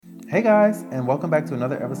Hey guys, and welcome back to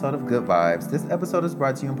another episode of Good Vibes. This episode is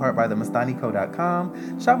brought to you in part by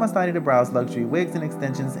themastanico.com. Shop Mastani to browse luxury wigs and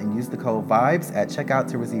extensions and use the code VIBES at checkout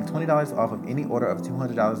to receive $20 off of any order of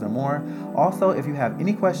 $200 or more. Also, if you have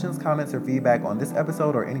any questions, comments, or feedback on this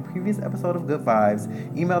episode or any previous episode of Good Vibes,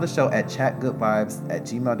 email the show at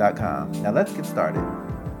chatgoodvibes@gmail.com. Now let's get started.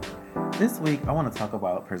 This week, I want to talk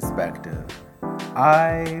about perspective.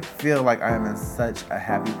 I feel like I am in such a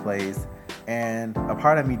happy place. And a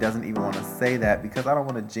part of me doesn't even want to say that because I don't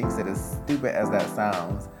want to jinx it, as stupid as that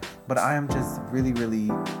sounds. But I am just really,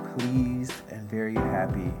 really pleased and very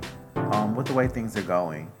happy with the way things are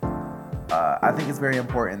going. I think it's very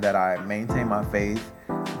important that I maintain my faith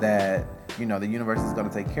that, the universe is going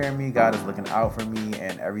to take care of me. God is looking out for me,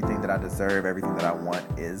 and everything that I deserve, everything that I want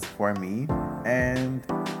is for me. And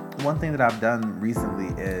one thing that I've done recently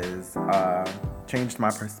is changed my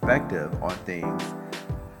perspective on things.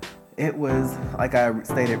 It was, like I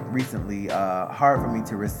stated recently, hard for me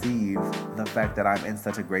to receive the fact that I'm in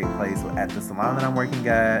such a great place at the salon that I'm working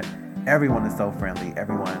at. Everyone is so friendly.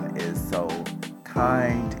 Everyone is so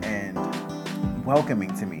kind and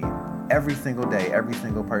welcoming to me every single day, every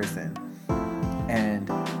single person. And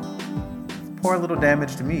poor little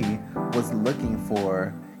damage to me was looking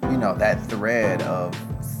for, that thread of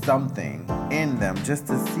something in them just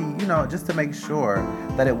to see, just to make sure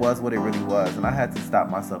that it was what it really was. And I had to stop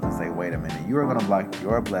myself and say, wait a minute, you are going to block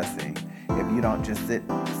your blessing if you don't just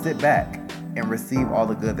sit back and receive all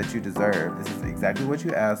the good that you deserve. This is exactly what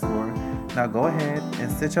you asked for. Now go ahead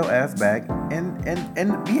and sit your ass back and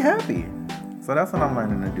be happy. So that's what I'm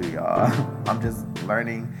learning to do, y'all. I'm just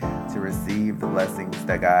learning to receive the blessings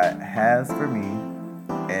that God has for me,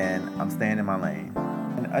 and I'm staying in my lane.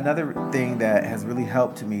 Another thing that has really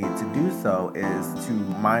helped me to do so is to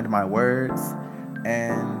mind my words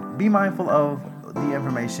and be mindful of the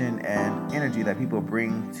information and energy that people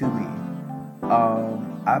bring to me.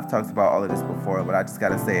 I've talked about all of this before, but I just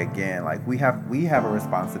gotta say again, like we have a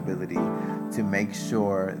responsibility to make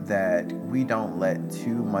sure that we don't let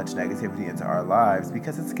too much negativity into our lives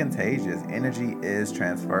because it's contagious. Energy is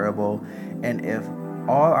transferable, and if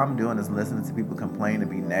all I'm doing is listening to people complain and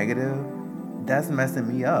be negative, that's messing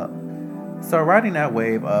me up. So riding that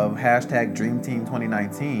wave of hashtag Dream Team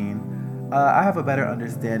 2019, I have a better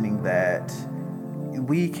understanding that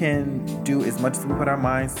we can do as much as we put our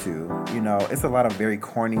minds to. It's a lot of very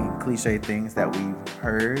corny, cliche things that we've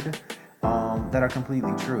heard that are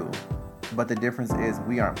completely true. But the difference is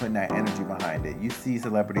we aren't putting that energy behind it. You see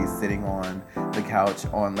celebrities sitting on the couch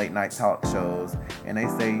on late night talk shows, and they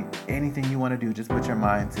say, anything you want to do, just put your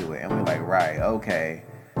mind to it. And we're like, right, okay.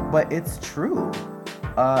 But it's true.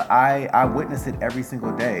 I witness it every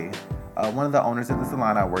single day. One of the owners of the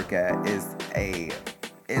salon I work at is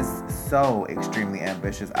so extremely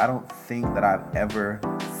ambitious. I don't think that I've ever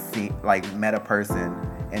met a person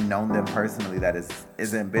and known them personally that is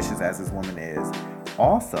as ambitious as this woman is.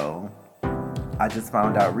 Also, I just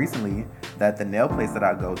found out recently that the nail place that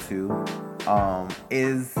I go to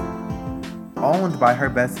is owned by her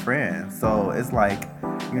best friend. So it's like,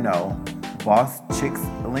 boss chicks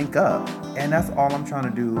link up. And that's all I'm trying to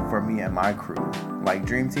do for me and my crew. Like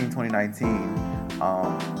Dream Team 2019,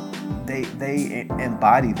 they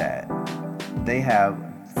embody that. They have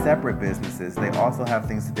separate businesses. They also have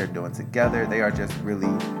things that they're doing together. They are just really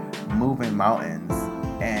moving mountains.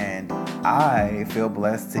 And I feel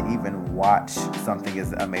blessed to even watch something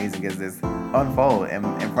as amazing as this unfold in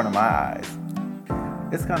front of my eyes.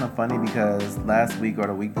 It's kind of funny because last week or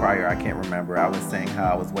the week prior, I can't remember, I was saying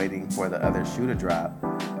how I was waiting for the other shoe to drop,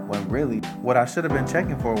 when really what I should have been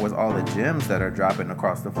checking for was all the gems that are dropping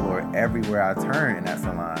across the floor everywhere I turn in that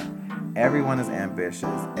salon. Everyone is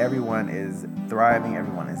ambitious. Everyone is thriving.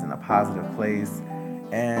 Everyone is in a positive place.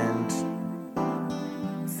 And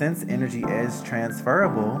since energy is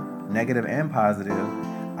transferable, negative and positive,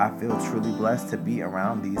 I feel truly blessed to be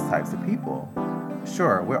around these types of people.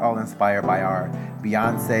 Sure, we're all inspired by our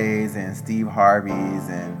Beyoncés and Steve Harveys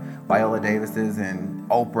and Viola Davises and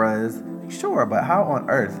Oprahs. Sure, but how on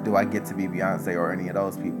earth do I get to be Beyonce or any of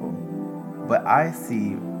those people? But I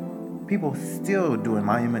see people still doing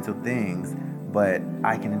monumental things, but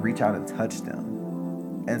I can reach out and touch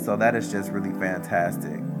them. And so that is just really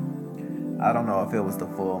fantastic. I don't know if it was the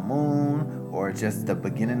full moon or just the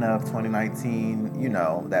beginning of 2019,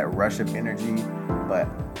 that rush of energy, but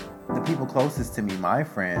the people closest to me, my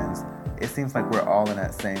friends, it seems like we're all in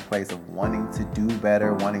that same place of wanting to do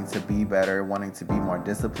better, wanting to be better, wanting to be more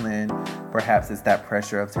disciplined. Perhaps it's that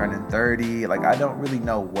pressure of turning 30. Like, I don't really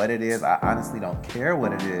know what it is. I honestly don't care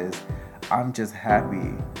what it is. I'm just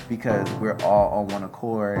happy because we're all on one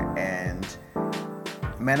accord, and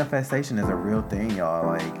manifestation is a real thing, y'all.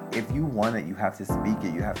 Like, if you want it, you have to speak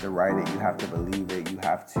it, you have to write it, you have to believe it, you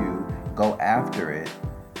have to go after it.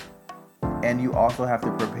 And you also have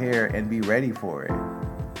to prepare and be ready for it.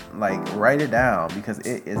 Like, write it down, because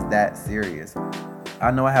it is that serious.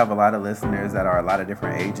 I know I have a lot of listeners that are a lot of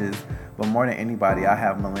different ages, but more than anybody, I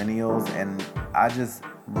have millennials, and I just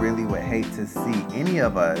really would hate to see any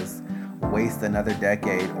of us waste another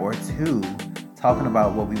decade or two talking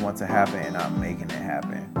about what we want to happen and not making it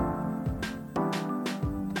happen.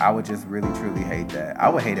 I would just really, truly hate that. I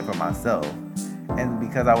would hate it for myself. And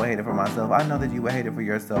because I would hate it for myself, I know that you would hate it for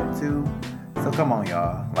yourself too. So come on,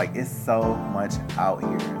 y'all. Like, it's so much out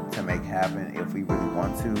here to make happen if we really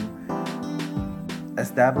want to.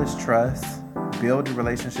 Establish trust. Build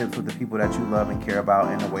relationships with the people that you love and care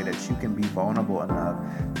about in a way that you can be vulnerable enough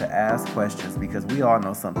to ask questions, because we all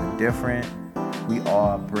know something different. We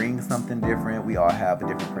all bring something different. We all have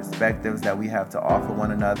different perspectives that we have to offer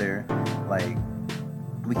one another. Like,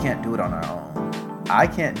 we can't do it on our own. I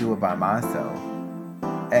can't do it by myself.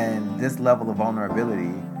 And this level of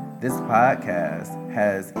vulnerability, this podcast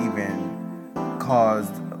has even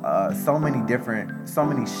caused so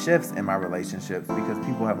many shifts in my relationships, because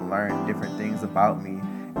people have learned different things about me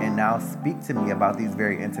and now speak to me about these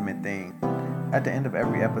very intimate things. At the end of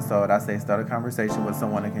every episode, I say start a conversation with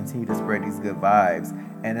someone and continue to spread these good vibes.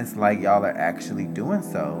 And it's like y'all are actually doing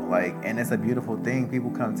so. Like, and it's a beautiful thing.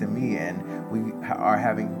 People come to me and we are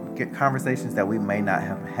having conversations that we may not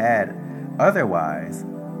have had otherwise.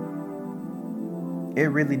 It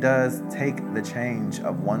really does take the change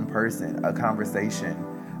of one person, a conversation,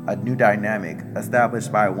 a new dynamic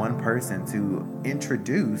established by one person to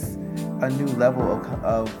introduce a new level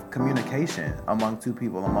of communication among two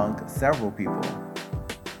people, among several people.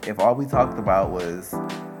 If all we talked about was,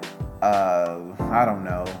 I don't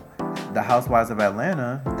know, the Housewives of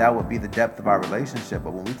Atlanta, that would be the depth of our relationship.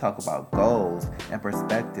 But when we talk about goals and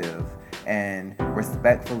perspective and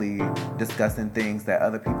respectfully discussing things that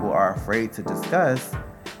other people are afraid to discuss,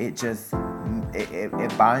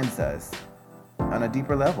 it binds us on a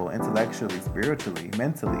deeper level, intellectually, spiritually,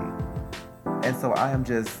 mentally. And so I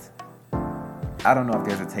don't know if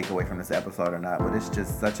there's a takeaway from this episode or not, but it's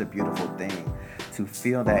just such a beautiful thing to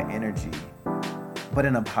feel that energy, but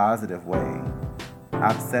in a positive way.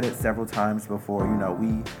 I've said it several times before,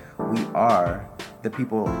 we are the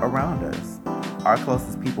people around us. Our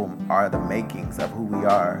closest people are the makings of who we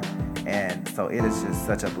are. And so it is just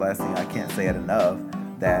such a blessing. I can't say it enough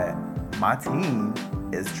that my team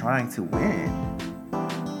is trying to win.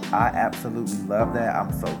 I absolutely love that.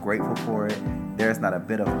 I'm so grateful for it. There's not a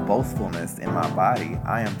bit of boastfulness in my body.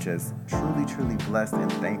 I am just truly, truly blessed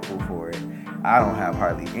and thankful for it. I don't have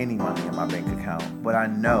hardly any money in my bank account, but I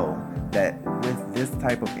know that with this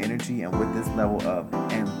type of energy and with this level of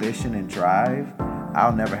ambition and drive,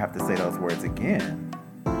 I'll never have to say those words again.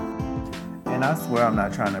 And I swear I'm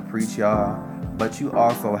not trying to preach, y'all, but you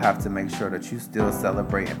also have to make sure that you still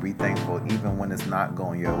celebrate and be thankful even when it's not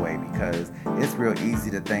going your way, because it's real easy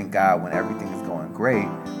to thank God when everything is going great,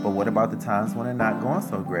 but what about the times when it's not going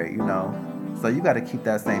so great, So you got to keep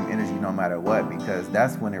that same energy no matter what, because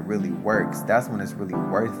that's when it really works. That's when it's really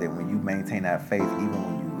worth it, when you maintain that faith even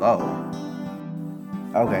when you're low.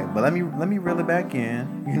 Okay, but let me reel it back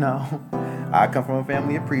in, I come from a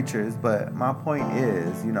family of preachers, but my point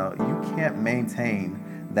is, you can't maintain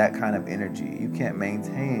that kind of energy. You can't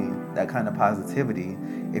maintain that kind of positivity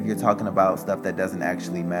if you're talking about stuff that doesn't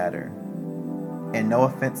actually matter. And no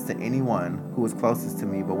offense to anyone who is closest to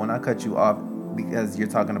me, but when I cut you off because you're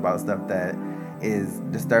talking about stuff that is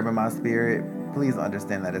disturbing my spirit, please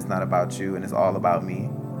understand that it's not about you and it's all about me.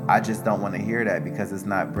 I just don't want to hear that, because it's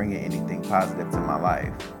not bringing anything positive to my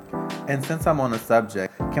life. And since I'm on the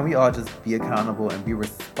subject, can we all just be accountable and be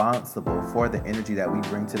responsible for the energy that we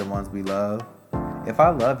bring to the ones we love? If I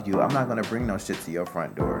love you, I'm not going to bring no shit to your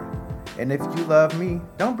front door. And if you love me,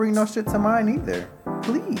 don't bring no shit to mine either.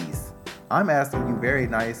 Please. I'm asking you very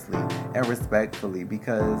nicely and respectfully,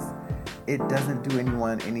 because it doesn't do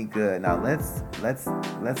anyone any good. Now let's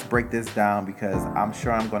break this down, because I'm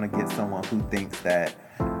sure I'm going to get someone who thinks that,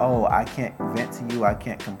 oh, I can't vent to you, I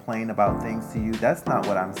can't complain about things to you. That's not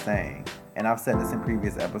what I'm saying. And I've said this in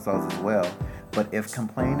previous episodes as well. But if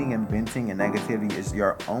complaining and venting and negativity is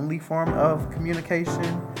your only form of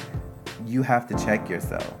communication, you have to check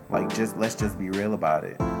yourself. Let's just be real about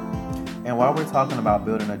it. And while we're talking about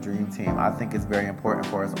building a dream team, I think it's very important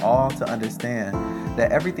for us all to understand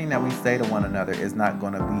that everything that we say to one another is not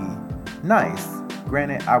going to be nice.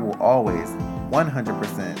 Granted, I will always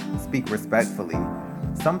 100% speak respectfully.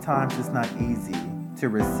 Sometimes it's not easy to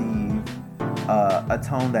receive a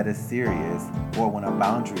tone that is serious, or when a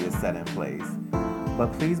boundary is set in place.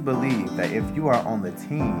 But please believe that if you are on the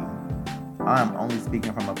team, I'm only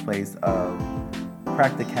speaking from a place of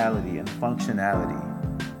practicality and functionality.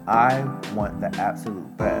 I want the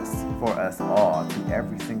absolute best for us all, to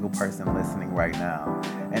every single person listening right now.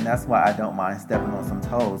 And that's why I don't mind stepping on some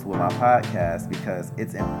toes with my podcast, because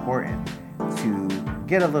it's important to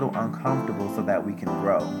get a little uncomfortable so that we can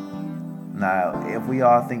grow. Now, if we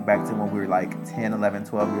all think back to when we were like 10, 11,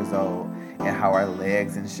 12 years old, and how our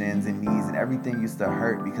legs and shins and knees and everything used to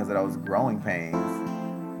hurt because of those growing pains,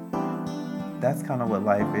 that's kind of what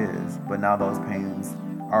life is. But now those pains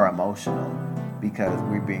are emotional, because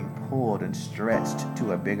we're being pulled and stretched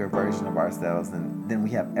to a bigger version of ourselves than we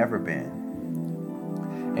have ever been.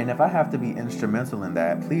 And if I have to be instrumental in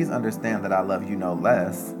that, please understand that I love you no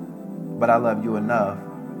less, but I love you enough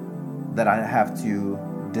that I have to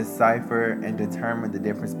decipher and determine the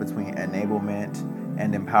difference between enablement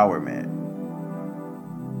and empowerment.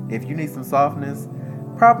 If you need some softness,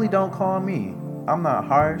 probably don't call me. I'm not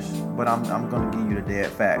harsh, but I'm going to give you the dead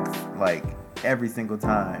facts, like every single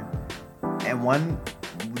time. And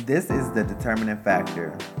this is the determining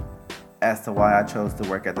factor as to why I chose to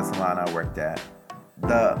work at the salon I worked at.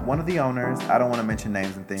 One of the owners, I don't want to mention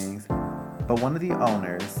names and things, but one of the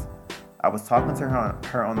owners, I was talking to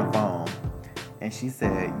her on the phone, and she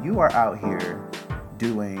said, "You are out here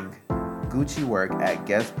doing Gucci work at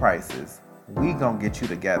guest prices. We gonna get you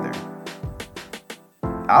together."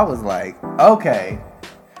 I was like, okay,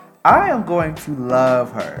 I am going to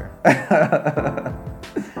love her.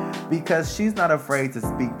 Because she's not afraid to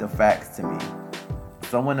speak the facts to me.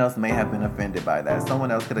 Someone else may have been offended by that.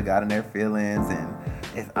 Someone else could have gotten their feelings and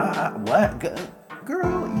it's, what?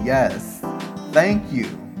 Girl, yes. Thank you.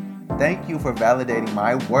 Thank you for validating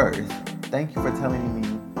my worth. Thank you for telling me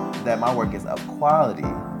that my work is of quality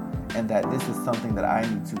and that this is something that I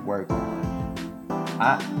need to work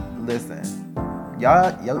on. Listen,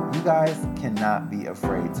 you guys cannot be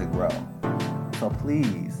afraid to grow. So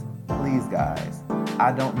please guys,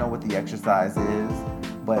 I don't know what the exercise is,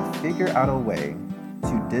 but figure out a way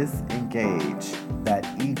to disengage that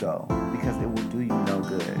ego, because it will do you no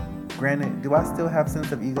good. Granted, do I still have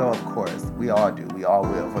sense of ego? Of course, we all do. We all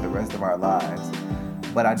will for the rest of our lives.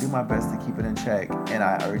 But I do my best to keep it in check, and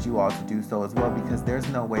I urge you all to do so as well, because there's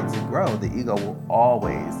no way to grow. The ego will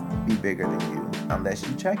always be bigger than you unless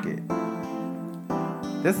you check it.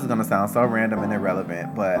 This is going to sound so random and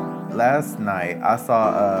irrelevant, but last night I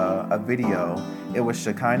saw a video. It was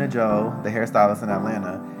Shekinah Joe, the hairstylist in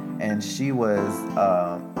Atlanta, and she was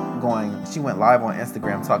she went live on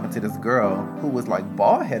Instagram talking to this girl who was like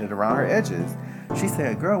bald-headed around her edges. She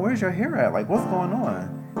said, "Girl, where's your hair at? Like, what's going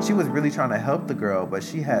on?" She was really trying to help the girl, but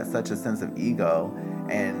she had such a sense of ego,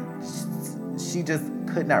 and she just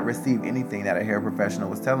could not receive anything that a hair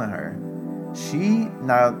professional was telling her.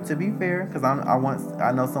 Now, to be fair, because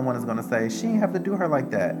I know someone is going to say, she didn't have to do her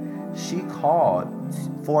like that. She called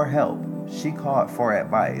for help. She called for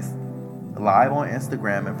advice. Live on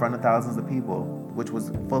Instagram in front of thousands of people, which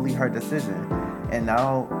was fully her decision. And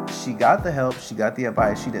now she got the help, she got the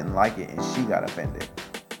advice, she didn't like it, and she got offended.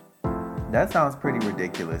 That sounds pretty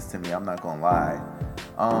ridiculous to me, I'm not going to lie.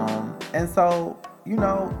 And so,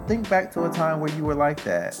 think back to a time where you were like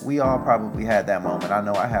that. We all probably had that moment. I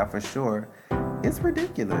know I have for sure. It's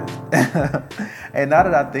ridiculous. And now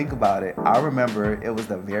that I think about it, I remember it was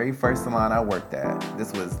the very first salon I worked at.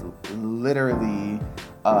 This was literally,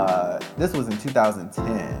 this was in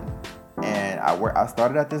 2010. And I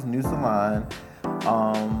started at this new salon,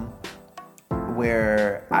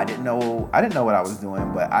 where I didn't know what I was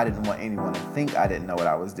doing, but I didn't want anyone to think I didn't know what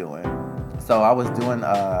I was doing. So I was doing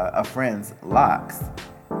a friend's locks,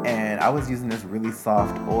 and I was using this really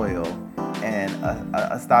soft oil, and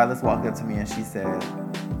a stylist walked up to me and she said,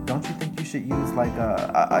 "Don't you think you should use like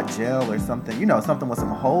a gel or something, something with some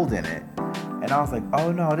hold in it?" And I was like,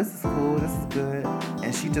 "Oh no, this is cool, this is good."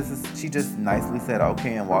 And she just nicely said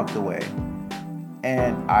okay and walked away.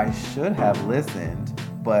 And I should have listened,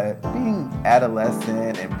 but being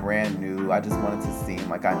adolescent and brand new, I just wanted to seem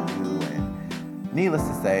like I knew. And needless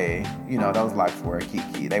to say, those locks were a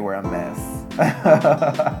kiki. They were a mess.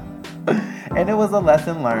 And it was a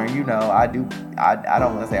lesson learned. I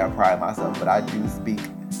don't want to say I pride myself, but I do speak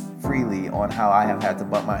freely on how I have had to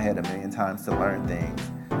bump my head a million times to learn things.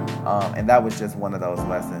 And that was just one of those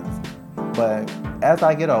lessons. But as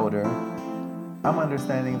I get older, I'm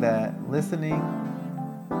understanding that listening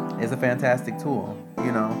is a fantastic tool.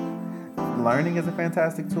 Learning is a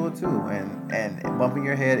fantastic tool too, and bumping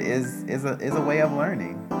your head is a way of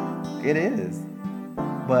learning. It is.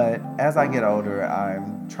 But as I get older,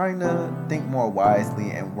 I'm trying to think more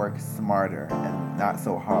wisely and work smarter and not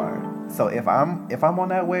so hard. So if I'm on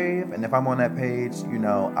that wave and if I'm on that page,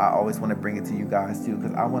 I always want to bring it to you guys too,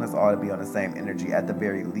 because I want us all to be on the same energy at the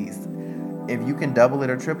very least. If you can double it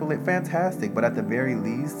or triple it, fantastic. But at the very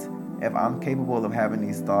least, if I'm capable of having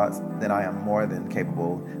these thoughts, then I am more than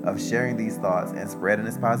capable of sharing these thoughts and spreading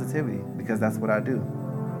this positivity, because that's what I do.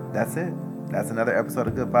 That's it. That's another episode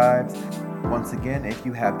of Good Vibes. Once again, if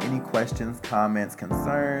you have any questions, comments,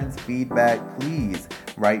 concerns, feedback, please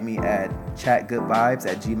write me at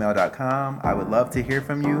chatgoodvibes@gmail.com. I would love to hear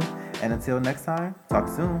from you. And until next time, talk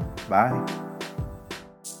soon. Bye.